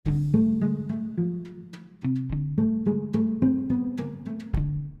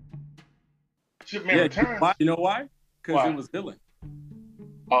Superman Returns. You know why? Because it was villain.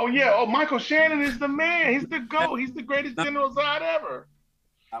 Oh yeah. Oh, Michael Shannon is the man. He's the GOAT. He's the greatest General Zod ever.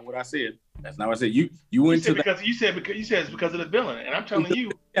 Not what I said. That's not what I said. You went to because you said it's because of the villain, and I'm telling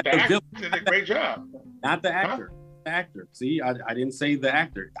you, the actor did a great job. Not the actor. Huh? The actor. See, I didn't say the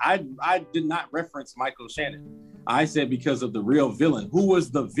actor. I did not reference Michael Shannon. I said because of the real villain. Who was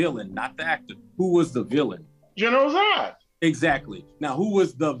the villain? Not the actor. Who was the villain? General Zod. Exactly. Now, who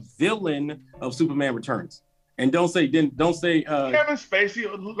was the villain of Superman Returns? And don't say Kevin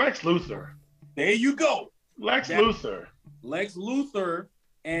Spacey, Lex Luthor. There you go. Lex Luthor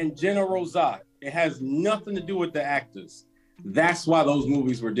and General Zod. It has nothing to do with the actors. That's why those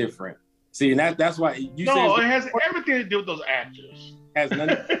movies were different. See, and that's why you said it has everything to do with those actors. Has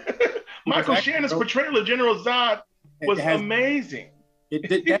nothing. Michael Shannon's portrayal of General Zod was amazing. It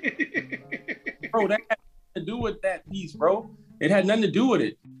did that, bro. That had nothing to do with that piece, bro. It had nothing to do with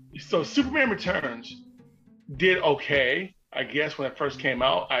it. So Superman Returns did okay, I guess, when it first came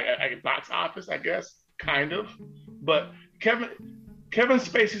out. I box office, I guess, kind of. But Kevin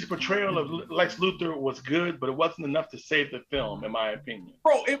Spacey's portrayal of Lex Luthor was good, but it wasn't enough to save the film, in my opinion.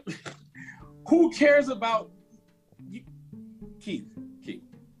 Bro, who cares about Keith?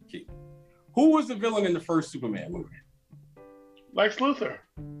 Who was the villain in the first Superman movie? Lex Luthor.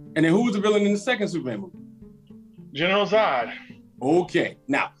 And then who was the villain in the second Superman movie? General Zod. Okay,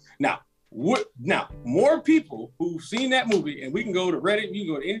 now, more people who've seen that movie, and we can go to Reddit, you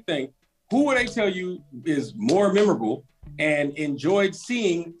can go to anything. Who would they tell you is more memorable and enjoyed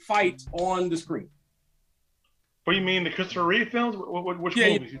seeing fight on the screen? What do you mean, the Christopher Reeve films? Which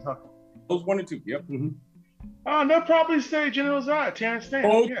movies you talking about? Those 1 and 2. Yep. Mm-hmm. They'll probably say General Zod, Terrence Stamp.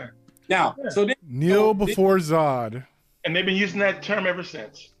 Oh, yeah. Now, so then Kneel before Zod. And they've been using that term ever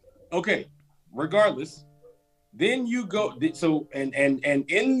since. Okay, regardless, then you go. So and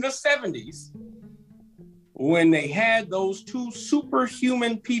in the 70s, when they had those two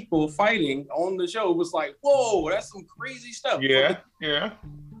superhuman people fighting on the show, it was like, whoa, that's some crazy stuff. Yeah.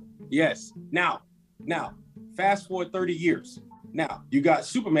 Yes. Now, fast forward 30 years. Now you got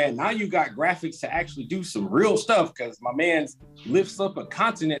Superman. Now you got graphics to actually do some real stuff because my man lifts up a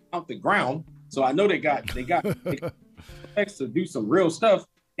continent out the ground. So I know they got effects to do some real stuff.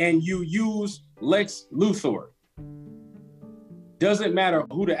 And you use Lex Luthor. Doesn't matter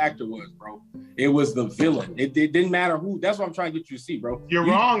who the actor was, bro. It was the villain. It didn't matter who. That's what I'm trying to get you to see, bro. You're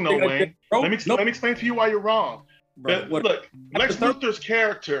wrong, though, Wayne. Let me explain to you why you're wrong. Bro, look, Lex Luthor's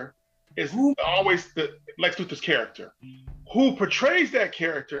character is always the Lex Luthor's character. Who portrays that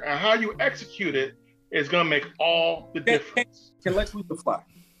character and how you execute it is going to make all the difference. Can Lex Luthor fly?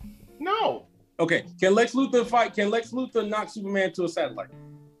 No. Okay. Can Lex Luthor fight? Can Lex Luthor knock Superman to a satellite?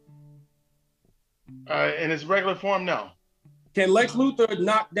 In his regular form, no. Can Lex Luthor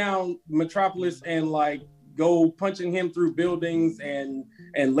knock down Metropolis and go punching him through buildings and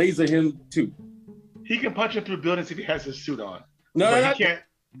laser him too? He can punch him through buildings if he has his suit on. No, he can't.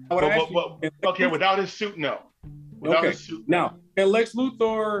 Okay, without his suit, no. Now, can Lex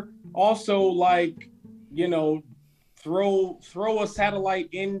Luthor also throw a satellite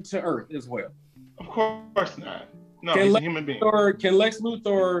into Earth as well? Of course not. No, he's a human being. Can Lex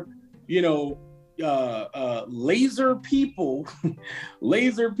Luthor, laser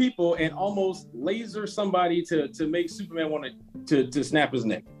people and almost laser somebody to make Superman want to snap his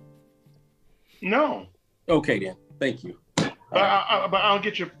neck? No. Okay, then. Thank you. But I don't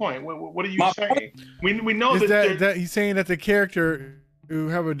get your point. What are you saying? We know that he's saying that the character who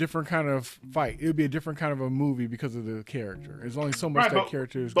have a different kind of fight. It would be a different kind of a movie because of the character. There's only so much that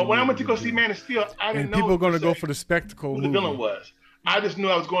character is. But when I went to go see Man of Steel, I didn't know people are going to go for the spectacle. Who the villain was. I just knew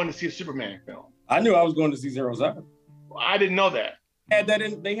I was going to see a Superman film. I knew I was going to see Zero Zod. I didn't know that.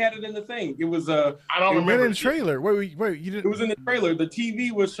 They had it in the thing. It was I don't remember in the trailer. Wait, you didn't. It was in the trailer. The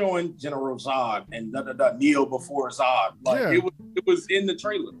TV was showing General Zod and kneel before Zod. It was in the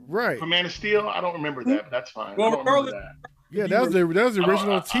trailer. Right. For Man of Steel, I don't remember that, but that's fine. Well, yeah, that was the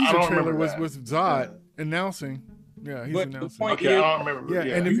original teaser trailer with Zod announcing. Yeah, he's announcing. I don't remember.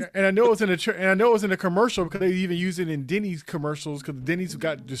 Yeah, and I know it was in the commercial because they even used it in Denny's commercials because Denny's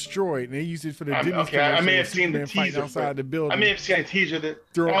got destroyed and they used it for the Denny's commercial. I may have seen the teaser outside the building. I may have seen a teaser that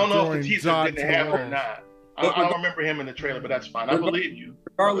I don't know if the teaser didn't have it or not. I don't remember him in the trailer, but that's fine. I believe you.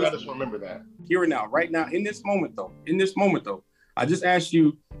 Regardless, I just remember that. Here and now, right now, in this moment though, I just asked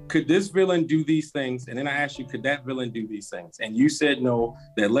you, could this villain do these things? And then I asked you, could that villain do these things? And you said no,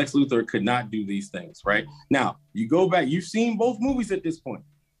 that Lex Luthor could not do these things, right? Now, you go back, you've seen both movies at this point.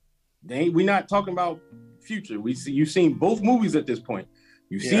 We're not talking about future. You've seen both movies at this point.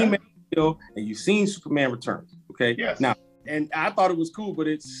 You've seen Man of Steel and you've seen Superman Returns, okay? Yes. Now, and I thought it was cool, but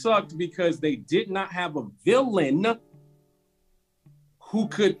it sucked because they did not have a villain who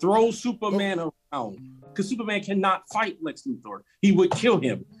could throw Superman around. Because Superman cannot fight Lex Luthor. He would kill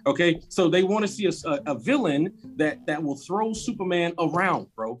him, okay? So they want to see a villain that will throw Superman around,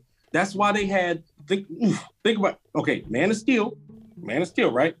 bro. That's why they had, think about, okay, Man of Steel,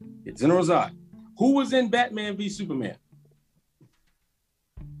 right? It's General Zod. Who was in Batman v Superman?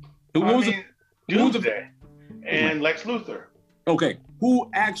 Doomsday and Lex Luthor. Okay, who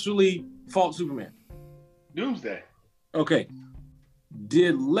actually fought Superman? Doomsday. Okay.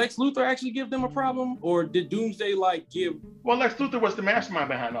 Did Lex Luthor actually give them a problem, or did Doomsday give? Well, Lex Luthor was the mastermind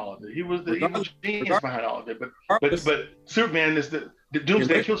behind all of it. He was the genius behind all of it. But Superman is the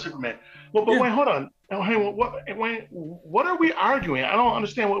Doomsday killed Superman. Well, but wait, hold on. What are we arguing? I don't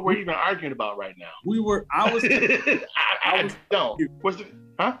understand what we're even arguing about right now. I don't.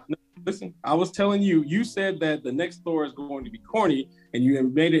 Listen, I was telling you. You said that the next Thor is going to be corny, and you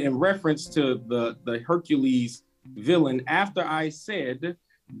made it in reference to the Hercules villain after I said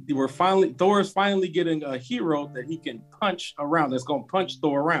Thor is finally getting a hero that he can punch around, that's gonna punch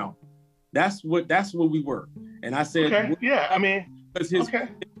Thor around. That's what we were. And I said, because his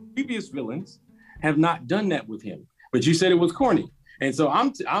previous villains have not done that with him. But you said it was corny. And so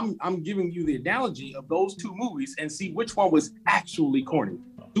I'm giving you the analogy of those two movies and see which one was actually corny.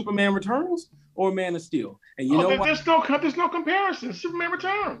 Superman Returns or Man of Steel. And you know what? There's no comparison. Superman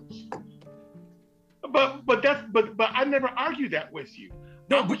Returns. But I never argued that with you.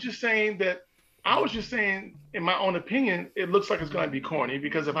 I was just saying, in my own opinion, it looks like it's going to be corny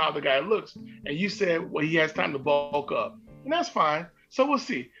because of how the guy looks. And you said, well, he has time to bulk up. And that's fine. So we'll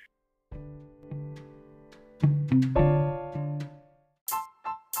see.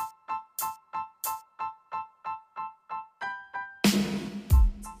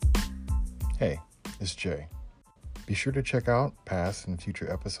 Hey, it's Jay. Be sure to check out past and future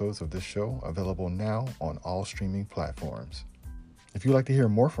episodes of this show, available now on all streaming platforms. If you'd like to hear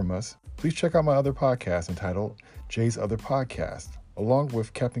more from us, please check out my other podcast entitled Jay's Other Podcast, along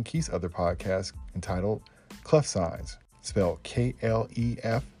with Captain Keith's other podcast entitled Clef Signs, spelled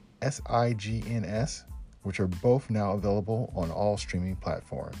KLEFSIGNS, which are both now available on all streaming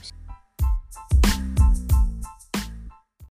platforms.